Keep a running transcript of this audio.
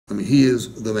I mean, he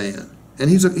is the man. And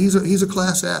he's a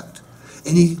class act.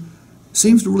 And he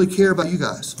seems to really care about you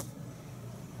guys.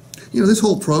 You know, this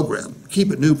whole program,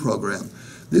 Keep It New program,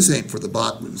 this ain't for the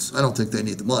Bachmans. I don't think they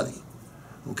need the money.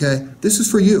 Okay? This is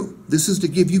for you. This is to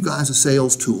give you guys a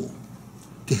sales tool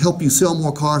to help you sell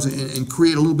more cars and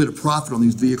create a little bit of profit on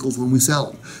these vehicles when we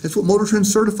sell them. That's what MOTORTREND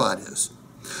Certified is.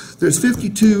 There's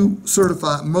 52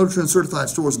 MOTORTREND certified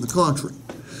stores in the country.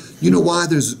 You know why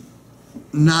there's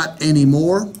not any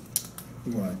more?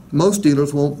 Why? Most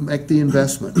dealers won't make the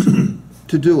investment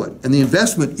to do it. And the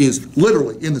investment is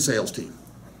literally in the sales team.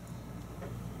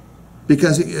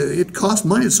 Because it costs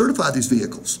money to certify these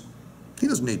vehicles. He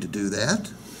doesn't need to do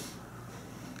that.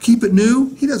 Keep It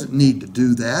New, he doesn't need to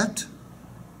do that.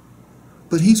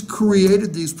 But he's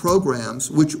created these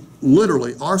programs, which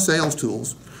literally are sales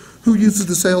tools. Who uses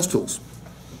the sales tools?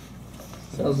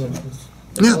 Salesman.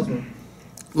 Yeah.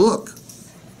 Look,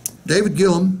 David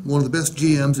Gillum, one of the best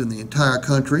GMs in the entire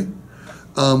country.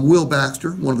 Will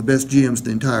Baxter, one of the best GMs in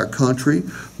the entire country.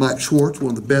 Mike Schwartz,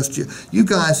 one of the best GMs. You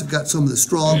guys have got some of the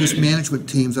strongest management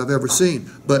teams I've ever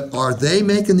seen. But are they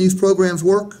making these programs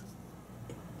work?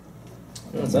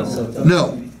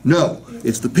 No, no.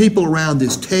 It's the people around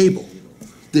this table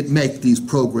that make these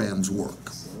programs work.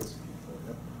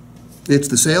 It's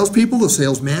the salespeople, the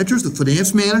sales managers, the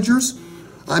finance managers.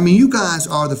 I mean, you guys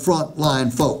are the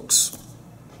frontline folks.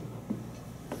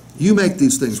 You make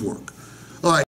these things work. All right.